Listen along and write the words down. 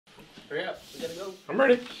Hurry up, we gotta go. I'm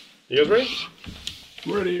ready. You guys ready?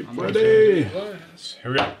 Ready.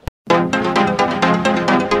 Here we go.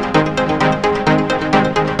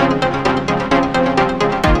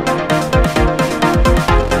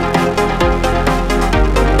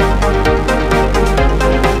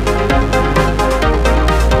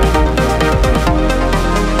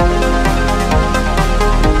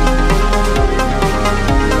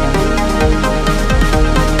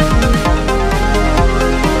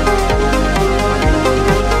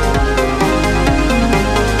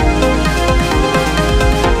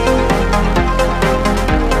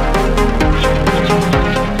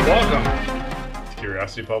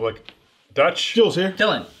 Public. Dutch. Jules here.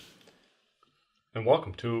 Dylan. And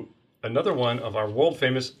welcome to another one of our world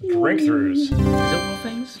famous drink-throughs. Is it world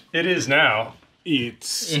famous? It is now.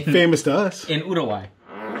 It's famous to us. In Uruguay.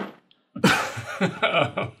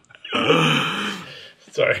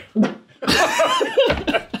 Sorry.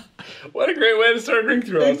 What a great way to start a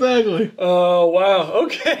drink-through. Exactly. Oh, wow.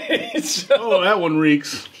 Okay. So... Oh, that one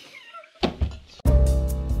reeks.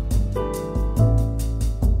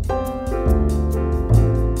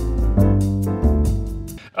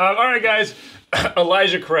 All right, guys.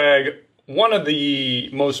 Elijah Criag, one of the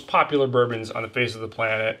most popular bourbons on the face of the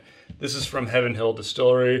planet. This is from Heaven Hill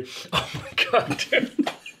Distillery. Oh my God, dude.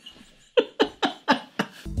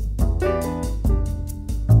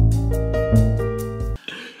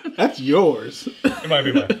 That's yours. It might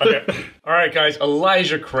be mine. Okay. All right, guys.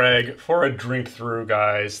 Elijah Criag for a drink through,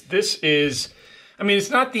 guys. This is, I mean, it's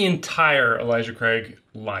not the entire Elijah Criag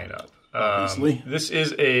lineup. Obviously. This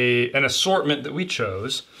is an assortment that we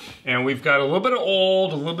chose, and we've got a little bit of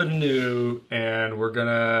old, a little bit of new, and we're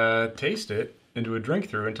gonna taste it and do a drink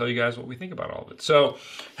through and tell you guys what we think about all of it. So,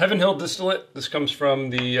 Heaven Hill Distillate. This comes from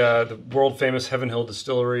the world famous Heaven Hill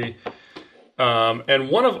Distillery, and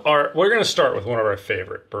we're gonna start with one of our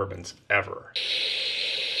favorite bourbons ever.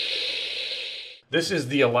 This is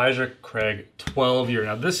the Elijah Criag 12 year.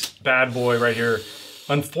 Now, this bad boy right here.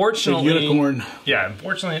 Unfortunately, the unicorn. Yeah,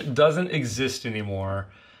 unfortunately, it doesn't exist anymore.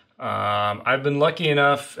 I've been lucky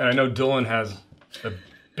enough, and I know Dylan has a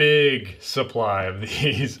big supply of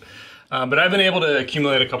these, but I've been able to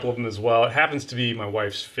accumulate a couple of them as well. It happens to be my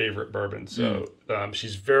wife's favorite bourbon, so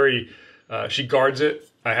she's very, she guards it.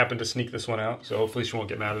 I happen to sneak this one out, so hopefully she won't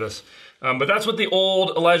get mad at us. But that's what the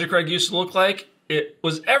old Elijah Criag used to look like. It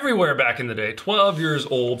was everywhere back in the day. 12 years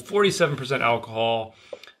old, 47% alcohol.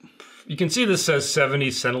 You can see this says 70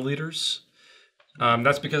 centiliters.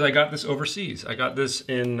 That's because I got this overseas. I got this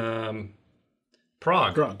in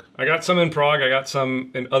Prague. I got some in Prague. I got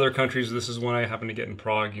some in other countries. This is one I happened to get in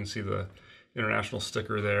Prague. You can see the international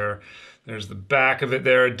sticker there. There's the back of it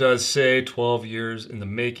there. It does say 12 years in the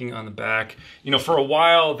making on the back. You know, for a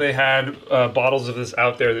while they had bottles of this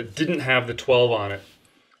out there that didn't have the 12 on it.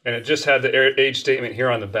 And it just had the age statement here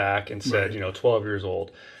on the back and said, you know, 12 years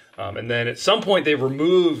old. And then at some point they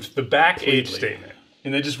removed the back age statement,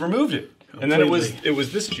 and they just removed it. And then it was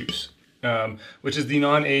this juice, which is the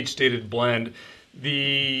non-age stated blend.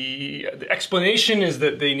 The explanation is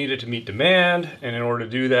that they needed to meet demand, and in order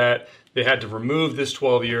to do that, they had to remove this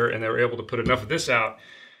 12 year, and they were able to put enough of this out.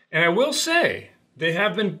 And I will say they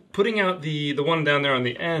have been putting out the one down there on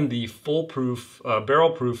the end, the full proof,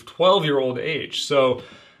 barrel proof 12-year-old age. So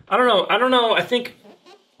I don't know. I think,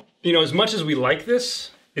 you know, as much as we like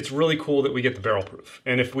this, it's really cool that we get the barrel proof.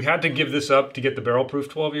 And if we had to give this up to get the barrel proof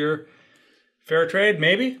 12 year, fair trade,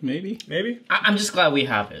 maybe. I'm just glad we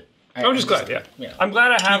have it. I'm just glad, yeah. I'm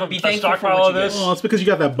glad I have a stockpile of this. Well, it's because you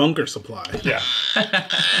got that bunker supply. Yeah.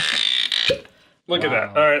 Look at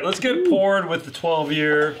that. All right, let's get it poured with the 12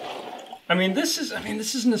 year. I mean, this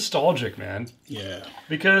is nostalgic, man. Yeah.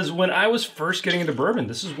 Because when I was first getting into bourbon,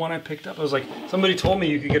 this is one I picked up. I was like, somebody told me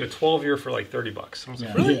you could get a 12 year for like $30. I was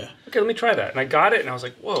like, really? Yeah. Okay, let me try that. And I got it, and I was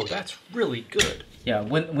like, whoa, that's really good. Yeah,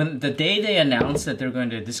 when the day they announced that they're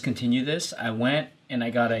going to discontinue this, I went and I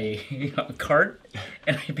got a cart,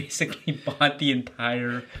 and I basically bought the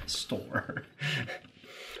entire store.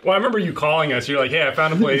 Well, I remember you calling us. You're like, hey, I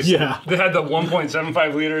found a place that had the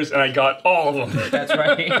 1.75 liters, and I got all of them. That's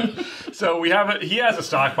right. So he has a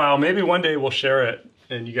stockpile. Maybe one day we'll share it,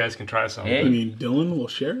 and you guys can try some. Hey. I mean, Dylan will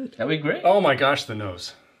share it? That'd be great. Oh, my gosh, the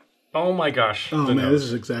nose. Oh, my gosh, oh, man, nose. This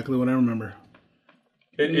is exactly what I remember.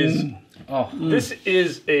 It is. This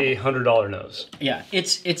is a $100 nose. Yeah,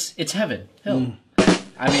 it's heaven. Hill.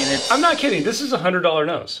 I mean, it's... I'm not kidding. This is a $100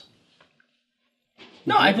 nose.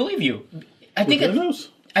 No, I believe you. I think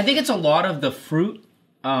it's a lot of the fruit,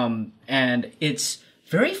 and it's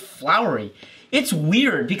very flowery. It's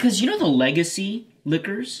weird because, you know, the legacy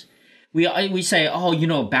liquors, we say, oh, you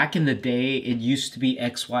know, back in the day it used to be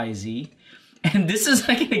XYZ. And this is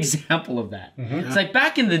like an example of that. It's like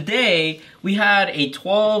back in the day, we had a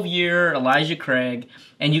 12-year Elijah Criag,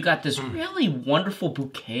 and you got this really wonderful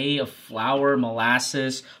bouquet of flour,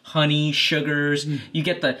 molasses, honey, sugars. You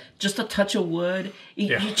get just a touch of wood.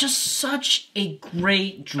 It's just such a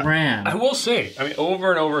great dram. I will say, I mean,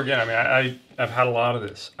 over and over again, I mean, I've had a lot of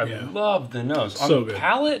this. I love the nose. On the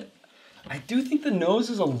palate, I do think the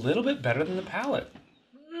nose is a little bit better than the palate.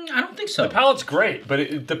 I don't think so. The palate's great,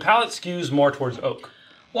 but the palate skews more towards oak.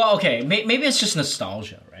 Well, okay, maybe it's just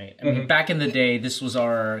nostalgia, right? I mean, back in the day, this was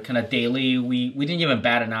our kind of daily. We didn't even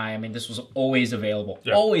bat an eye. I mean, this was always available,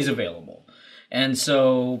 always available. And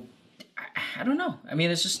so, I don't know. I mean,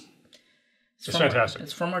 it's fantastic.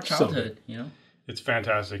 It's from our childhood, you know? It's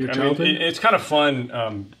fantastic. Your I childhood? mean, it's kind of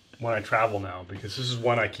fun when I travel now, because this is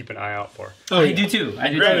one I keep an eye out for. Oh, I do too.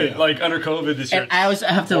 Granted, like under COVID this year, And I always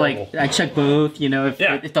have to I check both, you know, if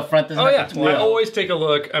the front doesn't have the 12. I always take a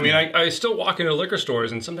look. I mean, I still walk into liquor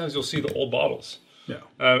stores, and sometimes you'll see the old bottles. Yeah.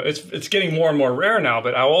 It's getting more and more rare now,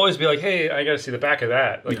 but I'll always be like, hey, I got to see the back of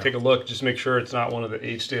that. Like, take a look, just make sure it's not one of the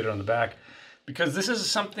age stated on the back, because this is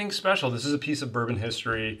something special. This is a piece of bourbon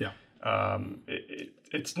history. Yeah.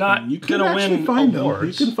 It's not You can gonna actually win find awards. them.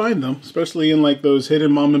 You can find them, especially in like those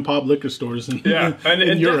hidden mom and pop liquor stores in, and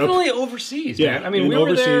in Europe. definitely overseas, man. I mean, we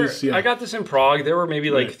were there. I got this in Prague. There were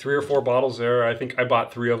maybe like 3 or 4 bottles there. I think I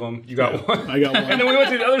bought 3 of them. You got one. I got one. And then we went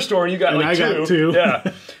to the other store, and you got like 2. I got 2.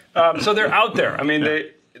 Yeah. So they're out there. I mean,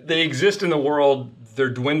 they exist in the world. They're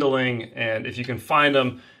dwindling, and if you can find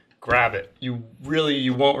them, grab it. You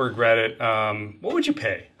won't regret it. What would you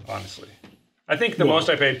pay, honestly? I think the most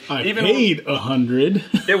I paid. I paid 100.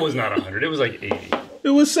 It was not 100. It was like 80. It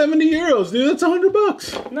was 70 euros, dude. That's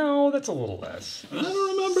 $100. No, that's a little less. I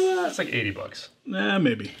don't remember that. That's like $80. Nah,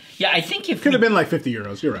 maybe. Yeah, I think if Could have been like 50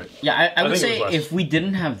 euros. You're right. Yeah, I would think it say was less. if we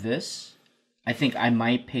didn't have this, I think I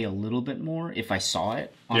might pay a little bit more if I saw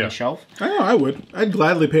it on the shelf. I know, I would. I'd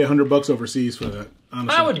gladly pay $100 overseas for that,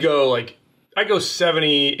 honestly. I would go I'd go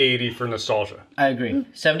 70, 80 for nostalgia. I agree.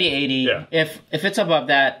 70, 80. Yeah. If it's above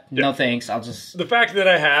that, no thanks. I'll just... The fact that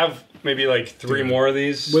I have maybe like 3 more of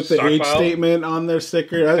these with the age stockpiled, statement on their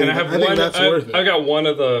sticker, I think that's worth it. I got one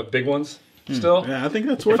of the big ones still. Yeah, I think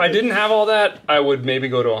that's worth it. If I didn't have all that, I would maybe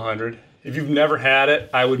go to 100. If you've never had it,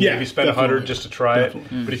 I would maybe spend 100 just to try it.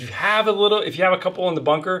 But if you have a couple in the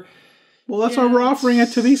bunker, well, that's why we're offering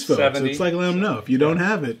it to these folks. 70. It's like, let them know. If you don't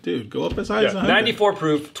have it, dude, go up as high as 100. 94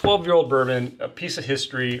 proof, 12-year-old bourbon, a piece of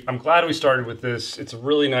history. I'm glad we started with this. It's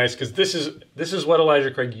really nice because this is what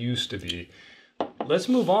Elijah Criag used to be. Let's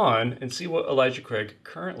move on and see what Elijah Criag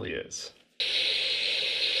currently is.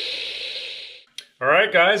 All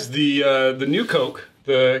right, guys, the new Coke,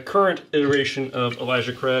 the current iteration of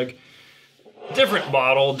Elijah Criag. Different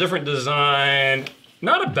bottle, different design.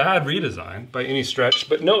 Not a bad redesign by any stretch,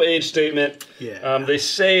 but no age statement. Yeah. They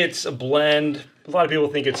say it's a blend. A lot of people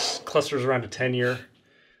think it's clusters around a 10-year.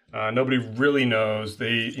 Nobody really knows.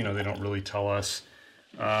 They don't really tell us.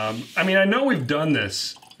 I mean, I know we've done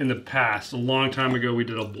this in the past. A long time ago, we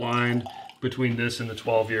did a blind between this and the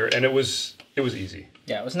 12-year, and it was easy.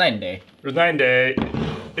 Yeah, it was night and day. It was night and day.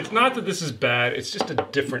 It's not that this is bad. It's just a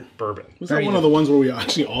different bourbon. Was that one of the ones where we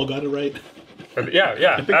actually all got it right?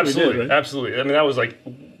 Yeah, absolutely, we did, right? absolutely. I mean, that was like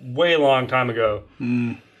way long time ago. I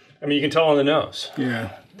mean, you can tell on the nose.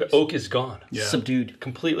 Yeah. The oak is gone. Yeah. Subdued.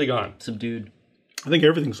 Completely gone. Subdued. I think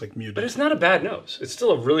everything's like muted. But it's not a bad nose. It's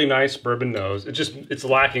still a really nice bourbon nose. It's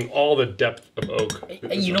lacking all the depth of oak.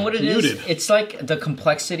 You know what it is? It's like the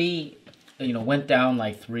complexity, went down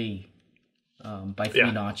like 3 by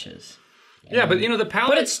 3 notches. Yeah, but the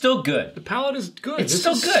palate. But it's still good. The palate is good. It's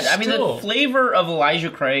still good. I mean, the flavor of Elijah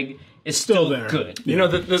Criag is still there. good. Yeah.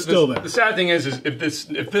 The sad thing is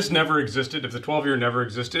if this never existed, if the 12-year never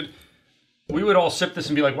existed, we would all sip this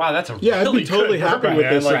and be like, "Wow, that's a I'd really be totally good happy bourbon, with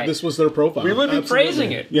man." this. Like, Like this was their profile. we would be Absolutely.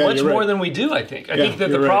 praising it Yeah, much you're more right. than we do. I think that the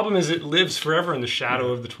you're right. problem is it lives forever in the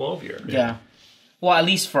shadow of the 12-year. Yeah. Well, at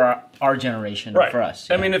least for our generation, Right. for us.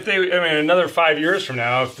 I mean, another 5 years from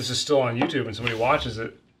now, if this is still on YouTube and somebody watches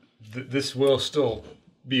it, this will still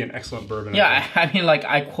be an excellent bourbon. Yeah, I mean, like,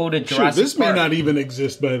 I quoted Shoot, Jurassic this Park. may not even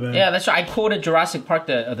exist by then. Yeah, that's right. I quoted Jurassic Park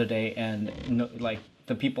the other day, and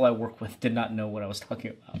the people I work with did not know what I was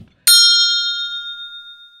talking about.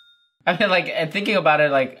 I mean, and thinking about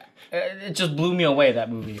it, it just blew me away,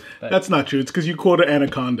 that movie. But That's not true. It's because you quoted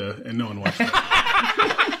Anaconda and no one watched it.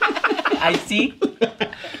 I see.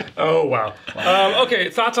 Oh, wow. Okay,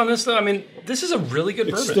 thoughts on this, though? I mean, this is a really good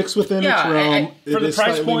It bourbon. sticks within its realm. For the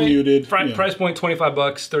price point, muted. price point, $25,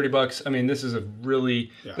 $30. I mean, this is a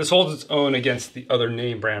really... Yeah. This holds its own against the other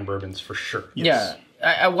name brand bourbons, for sure. Yes.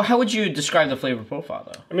 Yeah. How would you describe the flavor profile,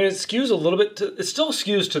 though? I mean, it skews a little bit to... It still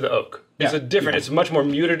skews to the oak. It's a different. It's much more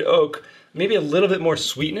muted oak. Maybe a little bit more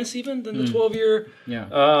sweetness even than the 12-year. Yeah.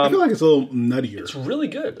 I feel like it's a little nuttier. It's really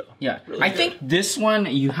good though. Yeah. Really I good. think this one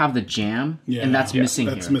you have the jam, and that's missing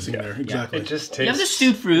That's here. missing there, exactly. It just tastes. You have the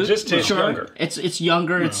stewed fruit. It just tastes younger. It's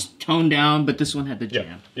younger. It's toned down, but this one had the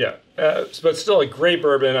jam. Yeah. But still a great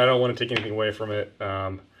bourbon. I don't want to take anything away from it.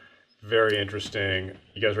 Very interesting.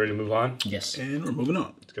 You guys ready to move on? Yes. And we're moving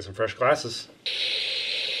on. Let's get some fresh glasses.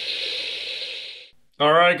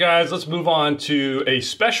 All right, guys, let's move on to a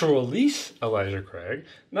special release, Elijah Criag.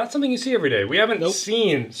 Not something you see every day. We haven't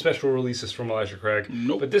seen special releases from Elijah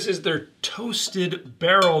Criag, but this is their toasted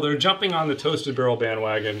barrel. They're jumping on the toasted barrel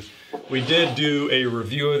bandwagon. We did do a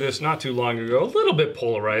review of this not too long ago, a little bit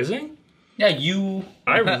polarizing. Yeah,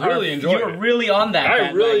 I really enjoyed it. You were really on that. I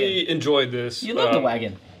really enjoyed this. You love the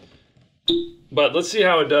wagon. But let's see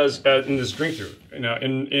how it does in this drink through. Now,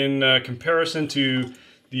 in comparison to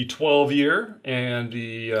the 12-year and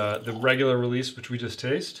the regular release, which we just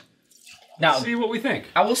tasted. Now, see what we think.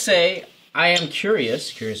 I will say I am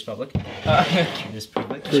curious public. Curious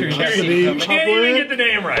public. You can't even get the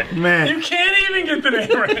name right. Man. You can't even get the name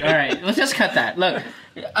right. All right, let's just cut that. Look,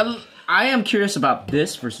 I am curious about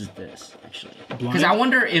this versus this, actually. Because I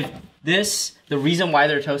wonder if this, the reason why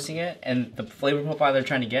they're toasting it and the flavor profile they're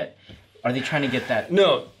trying to get, are they trying to get that?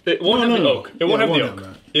 No, it won't have the oak. It won't have the oak.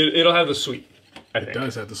 It'll have the sweet. It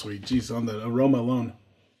does have the sweet. Jeez, on the aroma alone.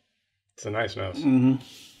 It's a nice nose. Mm-hmm.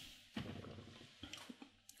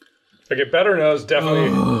 Okay, better nose, definitely,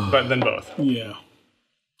 but than both. Yeah. Wow.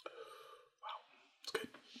 It's good.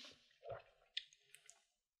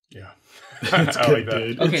 Yeah. It's I good, like that.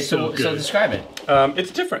 dude. Okay, It's so good. describe it.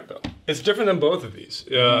 It's different, though. It's different than both of these.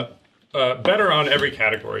 Better on every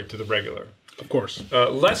category to the regular. Of course.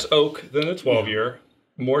 Less oak than the 12-year.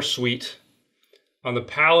 More sweet. On the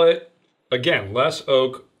palate, again, less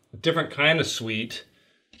oak, different kind of sweet,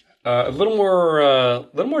 a little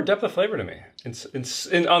more depth of flavor to me. On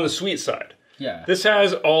the sweet side. Yeah. This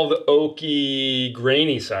has all the oaky,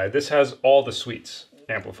 grainy side. This has all the sweets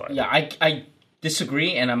amplified. Yeah, I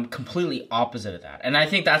disagree, and I'm completely opposite of that. And I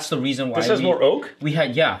think that's the reason why this has more oak. I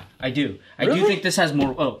do. I Really? do think this has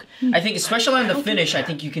more oak. I think, especially on the finish, I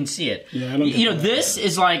think you can see it. Yeah, I don't you know, this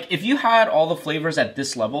is like if you had all the flavors at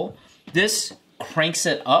this level, this cranks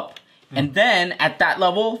it up. And then at that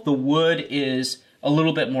level, the wood is a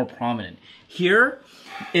little bit more prominent. Here,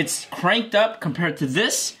 it's cranked up compared to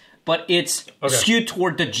this, but it's skewed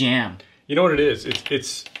toward the jam. You know what it is?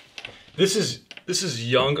 This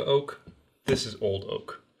is young oak. This is old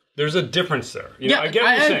oak. There's a difference there. You know, I get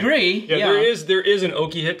what you're saying. agree. Yeah, there is an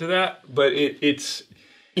oaky hit to that, but it's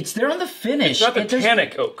there on the finish. not the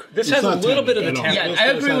tannic oak. This has a little bit of the tannic. Yeah, I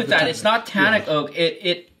agree with that. It's not tannic oak.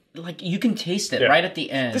 It like you can taste it right at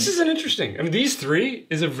the end. This is an interesting. I mean, these three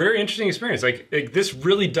is a very interesting experience. Like this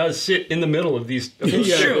really does sit in the middle of these.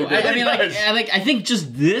 It's true. It I mean, does. I think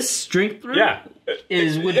just this drink through. Yeah. would be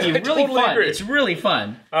really totally fun. agree. It's really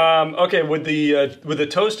fun. Okay, would the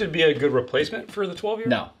toasted be a good replacement for the 12-year?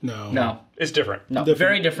 No. It's different. No, Different.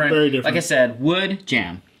 very different. Very different. Like I said, wood,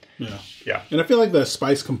 jam. Yeah. And I feel like the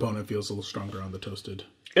spice component feels a little stronger on the toasted.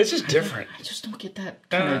 It's just different. I just don't get that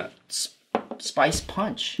kind of spice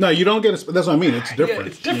punch. No, you don't get it. That's what I mean. It's different. Yeah,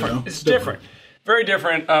 it's different. You know? It's different. Very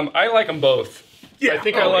different. I like them both. Yeah, I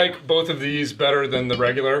think I like both of these better than the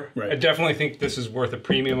regular. Right. I definitely think this is worth a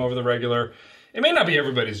premium over the regular. It may not be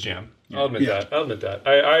everybody's jam. I'll admit that.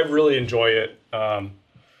 I really enjoy it. I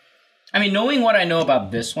mean, knowing what I know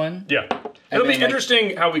about this one. Yeah. It'll be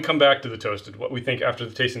interesting how we come back to the toasted, what we think after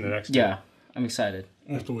the tasting the next time. Yeah, I'm excited.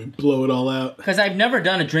 After we blow it all out. Because I've never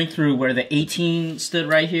done a drink through where the 18 stood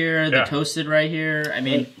right here, the toasted right here. I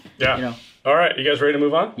mean, you know. All right, you guys ready to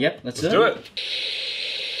move on? Yep, let's do it.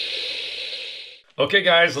 Okay,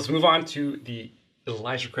 guys, let's move on to the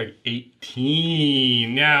Elijah Criag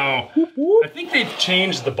 18. Now, I think they've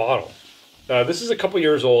changed the bottle. This is a couple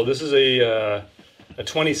years old. This is a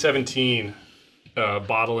 2017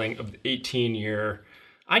 bottling of the 18-year.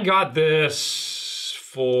 I got this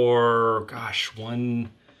for, gosh,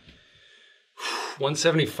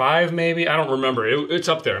 $175 maybe. I don't remember. It's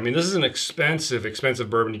up there. I mean, this is an expensive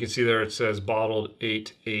bourbon. You can see there it says bottled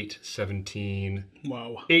 8/8/17.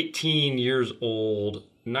 Wow. 18 years old,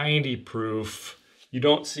 90 proof. You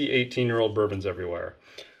don't see 18-year-old bourbons everywhere.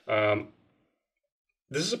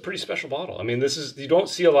 This is a pretty special bottle. I mean, you don't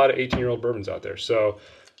see a lot of 18-year-old bourbons out there. So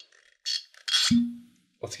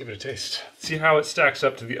let's give it a taste. See how it stacks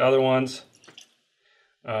up to the other ones.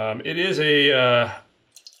 It is a, I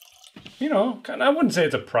wouldn't say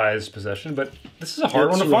it's a prized possession, but this is a hard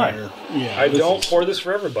one to find. Yeah, I don't pour this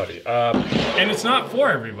for everybody. And it's not for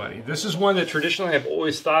everybody. This is one that traditionally I've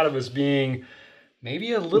always thought of as being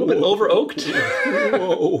maybe a little bit over oaked.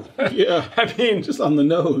 Whoa. Yeah. I mean, Just on the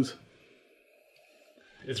nose.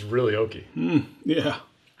 it's really oaky. Yeah.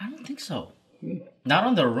 I don't think so. Not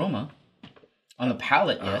on the aroma. On the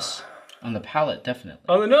palate, yes. On the palate, definitely.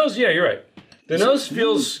 On the nose, yeah, you're right. The nose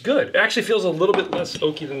feels good. It actually feels a little bit less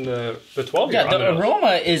oaky than the 12-year. Yeah, the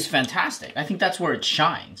aroma is fantastic. I think that's where it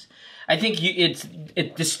shines. I think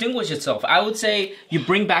it distinguishes itself. I would say you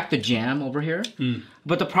bring back the jam over here,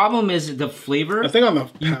 but the problem is the flavor. I think on the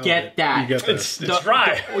palate, you get that. It's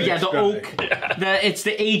dry. The oak. Yeah. It's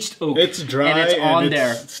the aged oak. It's dry and it's on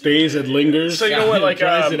there. Stays, it lingers. So you know what? Like, it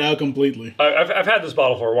dries it out completely. I've had this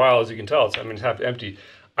bottle for a while, as you can tell. It's half empty.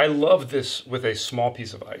 I love this with a small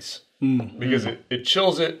piece of ice because it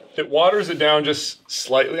chills it. It waters it down just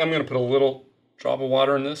slightly. I'm going to put a little drop of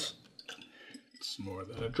water in this. It's more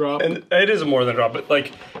than a drop. And it is more than a drop, but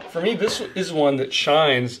like for me, this is one that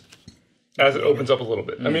shines as it opens up a little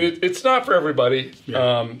bit. I mean, it's not for everybody.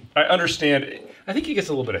 Yeah. I understand. I think it gets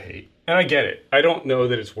a little bit of hate, and I get it. I don't know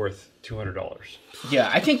that it's worth $200. Yeah,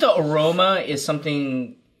 I think the aroma is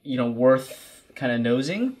something worth kind of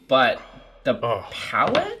nosing, but the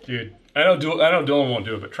palate, Dude, I know Dylan won't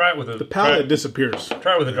do it, but try it with the palate disappears.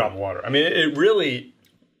 Try it with a drop of water. I mean, it really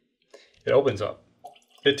opens up.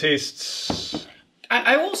 It tastes.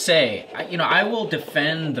 I will say, I will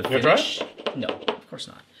defend the finish. Try it? No, of course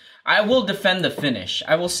not. I will defend the finish.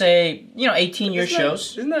 I will say, 18-year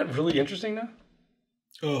shows. Isn't that really interesting now?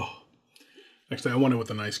 Oh. Actually, I want it with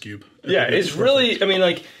an ice cube. Yeah, it's really, I mean,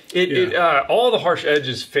 like, all the harsh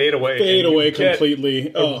edges fade away. Fade away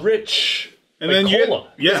completely. A rich, and like then cola.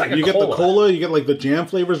 you get the cola, you get like the jam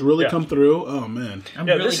flavors really come through. Oh, man. I'm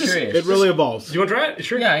really curious. It really evolves. Do you want to try it?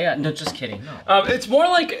 Sure. Yeah. No, just kidding. No. It's more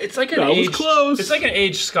like, it's like an aged. Close. It's like an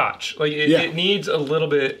aged scotch. Like, it needs a little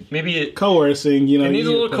bit, maybe it. Coercing, It needs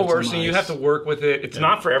a little coercing. You have to work with it. It's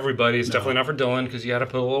not for everybody. It's definitely not for Dylan because you got to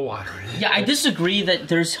put a little water in it. Yeah, I disagree that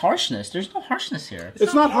there's harshness. There's no harshness here.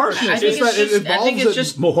 It's not harshness. It's that it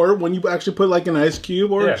evolves more when you actually put like an ice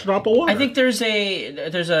cube or a drop of water. I think there's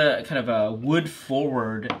a kind of a wood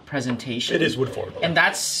forward presentation. It is wood forward, and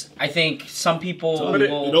that's, I think, some people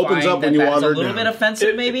it opens up when you that's water a it little down. bit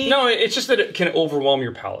offensive. Maybe no, it's just that it can overwhelm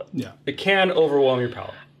your palate. Yeah, it can overwhelm your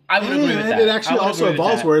palate. I would agree with that. It actually also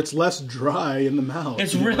evolves where it's less dry in the mouth.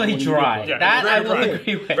 It's really dry. Yeah, that I dry. will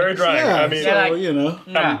agree with. Very dry. Yeah, I mean, so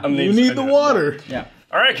you need the water. Yeah.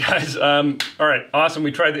 All right, guys. All right, awesome.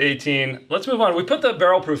 We tried the 18. Let's move on. We put the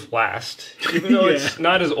barrel proof last, even though it's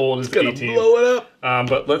not as old as the 18. Blow it up.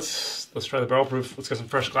 But let's try the barrel proof. Let's get some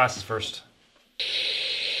fresh glasses first.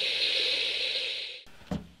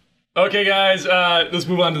 Okay, guys. Let's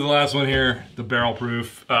move on to the last one here. The barrel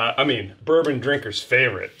proof. Bourbon drinkers'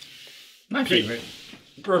 favorite. My favorite.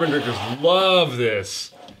 Bourbon drinkers love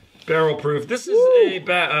this barrel proof. This is the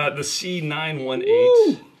C918.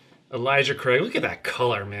 Woo. Elijah Criag. Look at that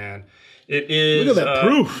color, man. It is, look at that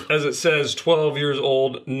proof. As it says, 12 years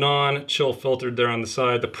old, non-chill filtered there on the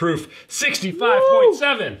side. The proof,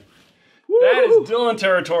 65.7. That is Dylan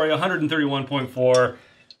territory, 131.4.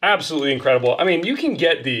 Absolutely incredible. I mean, you can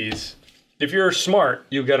get these. If you're smart,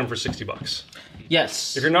 you'll get them for $60.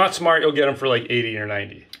 Yes. If you're not smart, you'll get them for like 80 or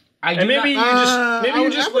 90. I wouldn't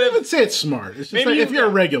even say it's smart. It's just like if you're a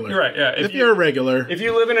regular. You're right, yeah. If you're a regular. If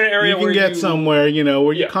you live in an area where you can get somewhere,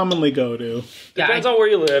 where you commonly go to. Depends on where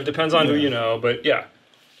you live, depends on who you know, but yeah.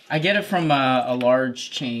 I get it from a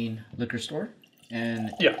large chain liquor store.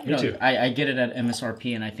 And me too. I get it at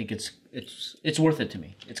MSRP, and I think it's worth it to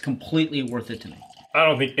me. It's completely worth it to me. I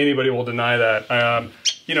don't think anybody will deny that.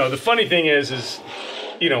 The funny thing is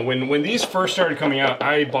when these first started coming out,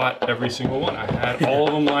 I bought every single one. I had all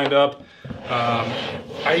of them lined up.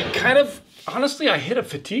 I hit a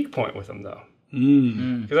fatigue point with them though,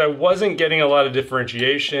 because I wasn't getting a lot of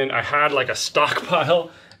differentiation. I had like a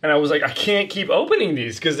stockpile, and I was like, I can't keep opening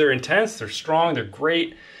these because they're intense, they're strong, they're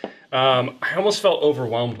great. I almost felt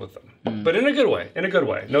overwhelmed with them, but in a good way,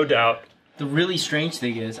 no doubt. The really strange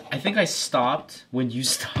thing is, I think I stopped when you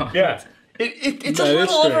stopped. Yeah. It's a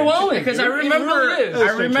little overwhelming because I remember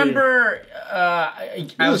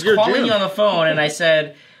I was calling you on the phone and I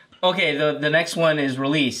said, okay, the next one is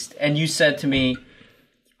released, and you said to me,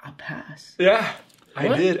 I'll pass. Yeah, I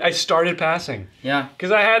did. I started passing. Yeah,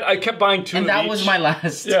 because I kept buying two, and that was my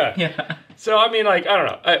last. Yeah. So I mean, like, I don't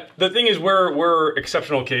know. The thing is, we're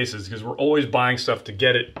exceptional cases because we're always buying stuff to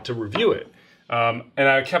get it to review it, and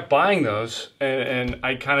I kept buying those, and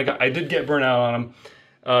I did get burnt out on them.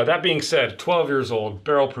 That being said, 12 years old,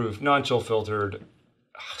 barrel proof, non-chill filtered,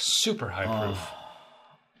 super high proof.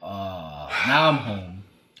 Now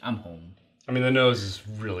I'm home. I mean, the nose is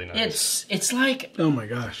really nice. It's like, oh my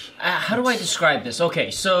gosh. How do I describe this?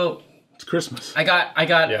 Okay, so It's Christmas. I got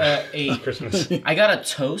a Christmas. I got a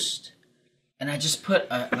toast, and I just put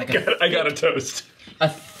I got a toast. A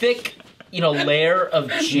thick, layer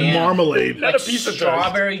of jam, marmalade, like not a piece of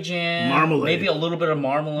strawberry jam, marmalade, maybe a little bit of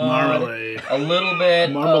marmalade, a little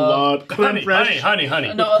bit marmalade,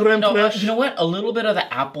 honey. No, you know what? A little bit of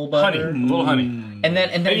the apple butter, a little honey, and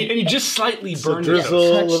then you just slightly burn the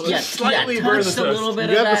toast. Slightly burn the toast. A little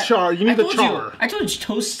bit you of got that. the char. You need the char. I told you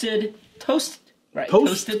toasted toast. Right,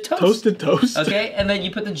 toasted toast. Okay, and then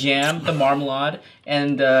you put the jam, the marmalade,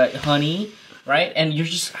 and honey, right? And you're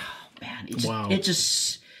just, it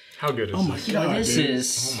just. How good is this? This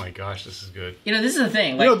is. Oh my gosh, this is good. This is the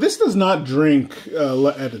thing. Like, this does not drink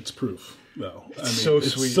at its proof. No, so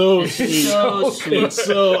sweet. So sweet. So sweet. It's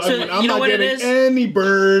so. I'm not getting any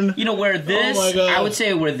burn. Where this, I would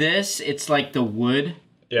say, it's like the wood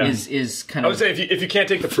is kind of. I would say if you can't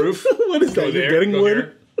take the proof, what is that? You're getting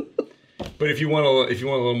wood. But if you want a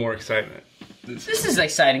little more excitement, this is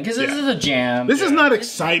exciting because this is a jam. This is not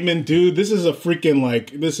excitement, dude. This is a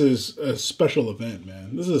freaking this is a special event,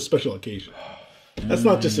 man. This is a special occasion. That's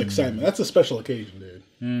not just excitement. That's a special occasion, dude.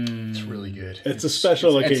 It's really good. It's a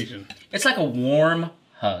special occasion. It's like a warm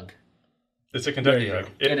hug. It's a Kentucky hug.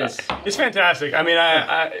 It is. It's fantastic. I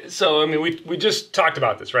mean, we just talked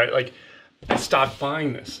about this, right? Like, I stopped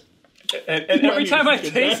buying this. And every time I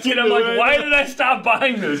taste it, I'm like, why did I stop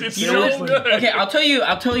buying this? It's so good. Okay, I'll tell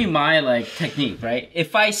you my technique, right?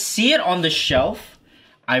 If I see it on the shelf,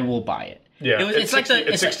 I will buy it. Yeah, it's 60, like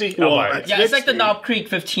the 60. I'll buy it. Yeah, it's like the Knob Creek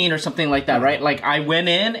 15 or something like that, right? Like I went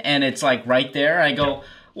in and it's like right there. I go,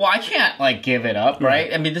 well, I can't give it up,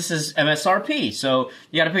 right? I mean, this is MSRP, so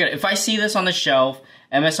you got to pick it up. If I see this on the shelf,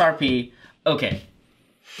 MSRP, okay.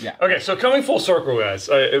 Yeah. Okay, so coming full circle, guys,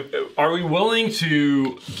 are we willing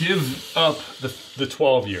to give up the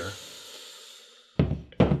 12-year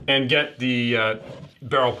and get the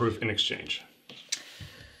barrel proof in exchange?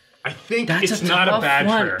 I think it's not a bad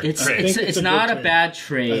trade. It's not a bad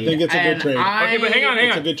trade. I think it's a good trade. Okay, but hang on.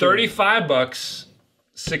 $35,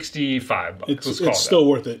 $65. It's still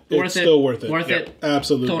worth it. It's still worth it. Worth it.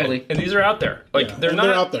 Absolutely. Totally. And these are out there. They're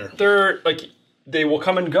out there. They're they will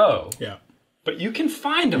come and go. Yeah. But you can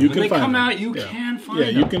find them. When they come out, you can find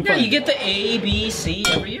them. You can find them. You get the A, B, C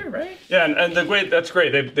every year, right? Yeah, and that's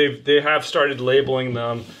great. They have started labeling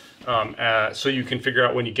them so you can figure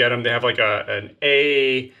out when you get them. They have like an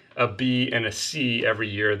A, a B, and a C every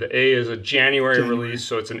year. The A is a January release,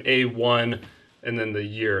 so it's an A1, and then the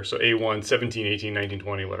year. So A1, 17, 18, 19,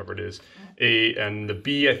 20, whatever it is. And the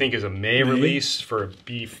B, I think, is a May release for a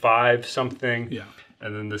B5 something. Yeah.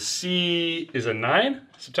 And then the C is a 9?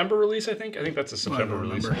 September release, I think. I think that's a September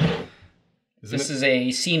release. This is a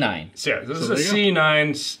C9. So, yeah, this is a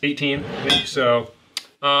C9 18, I think. So,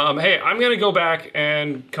 hey, I'm going to go back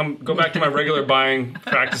and go back to my regular buying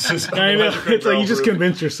practices. I know. It's like you just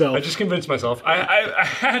convinced yourself. I just convinced myself. I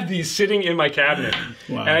had these sitting in my cabinet.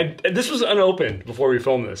 Wow. And this was unopened before we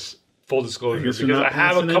filmed this, full disclosure, because I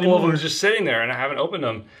have a couple of them just sitting there and I haven't opened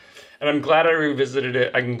them. And I'm glad I revisited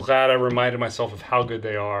it. I'm glad I reminded myself of how good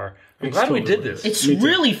they are. I'm glad we did this. It's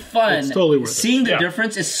really fun it's totally worth seeing the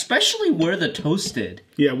difference, especially where the toasted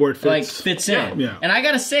where it fits. Fits in. Yeah. And I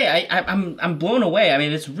gotta say, I'm blown away. I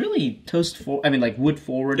mean, it's really wood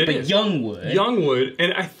forward, but young wood. Young wood,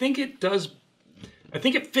 and I think it does. I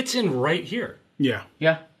think it fits in right here. Yeah.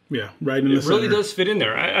 Yeah. Yeah, right in the center. It really does fit in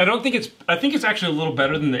there. I don't think it's. I think it's actually a little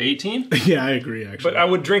better than the 18. Yeah, I agree. Actually, but I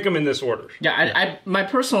would drink them in this order. Yeah, my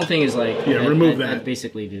personal thing is remove that. I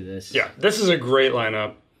basically do this. Yeah, this is a great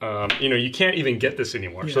lineup. You can't even get this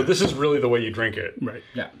anymore. Yeah. So this is really the way you drink it. Right.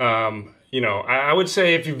 Yeah. I would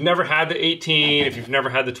say if you've never had the 18, if you've never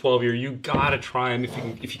had the 12-year, you gotta try them if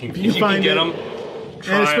you can get them.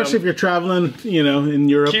 And especially if you're traveling, in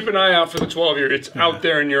Europe. Keep an eye out for the 12-year. It's out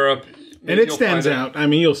there in Europe. And it stands out. I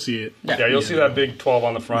mean, you'll see it. Yeah, you'll see that big 12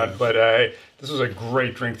 on the front. Yeah. But this was a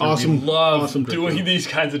great drink through. Awesome. We love doing these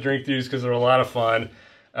kinds of drink throughs because they're a lot of fun.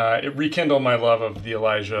 It rekindled my love of the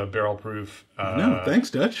Elijah barrel proof. No,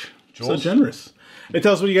 thanks, Dutch. Jules. So generous. Hey,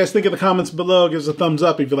 tell us what you guys think in the comments below. Give us a thumbs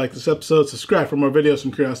up if you like this episode. Subscribe for more videos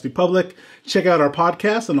from Curiosity Public. Check out our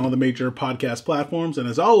podcast on all the major podcast platforms. And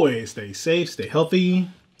as always, stay safe, stay healthy.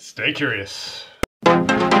 Stay curious.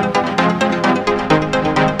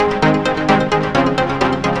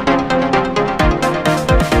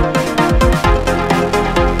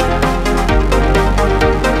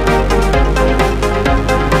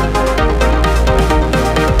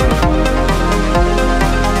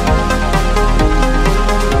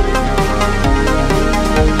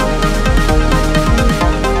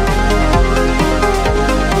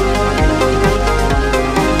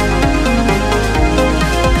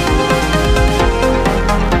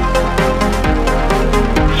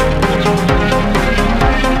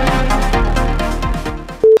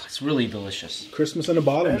 really delicious. Christmas in a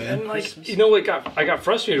bottle, man. And like, you know what I got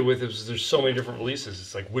frustrated with is there's so many different releases.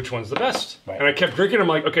 It's like, which one's the best? Right. And I kept drinking. I'm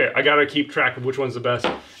like, okay, I got to keep track of which one's the best.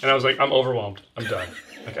 And I was like, I'm overwhelmed. I'm done.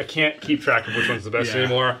 Like, I can't keep track of which one's the best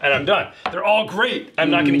anymore. And I'm done. They're all great. I'm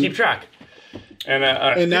not going to keep track. And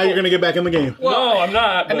now you're going to get back in the game. Well, no, I'm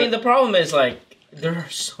not. I mean, the problem is, like, there are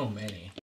so many.